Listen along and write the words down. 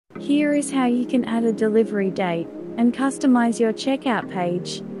Here is how you can add a delivery date and customize your checkout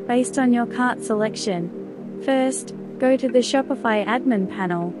page based on your cart selection. First, go to the Shopify admin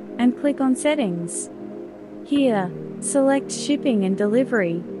panel and click on Settings. Here, select Shipping and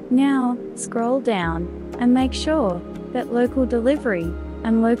Delivery. Now, scroll down and make sure that Local Delivery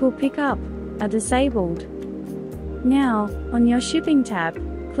and Local Pickup are disabled. Now, on your Shipping tab,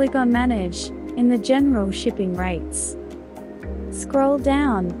 click on Manage in the General Shipping Rates. Scroll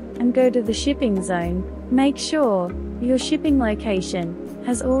down and go to the shipping zone. Make sure your shipping location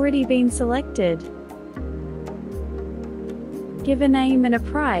has already been selected. Give a name and a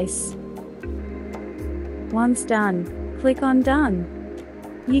price. Once done, click on Done.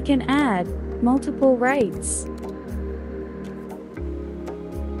 You can add multiple rates.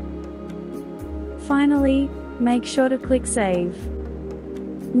 Finally, make sure to click Save.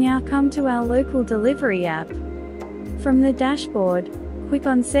 Now come to our local delivery app. From the dashboard, click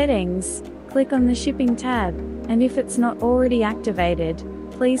on Settings, click on the Shipping tab, and if it's not already activated,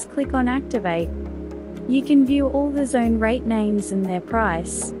 please click on Activate. You can view all the zone rate names and their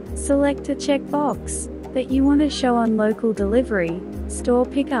price. Select a checkbox that you want to show on local delivery, store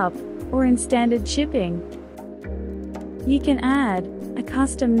pickup, or in standard shipping. You can add a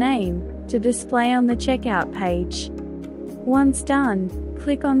custom name to display on the checkout page. Once done,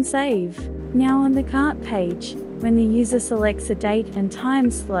 click on Save. Now on the cart page, when the user selects a date and time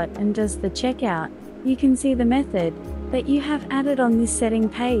slot and does the checkout, you can see the method that you have added on this setting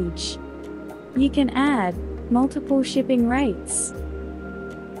page. You can add multiple shipping rates.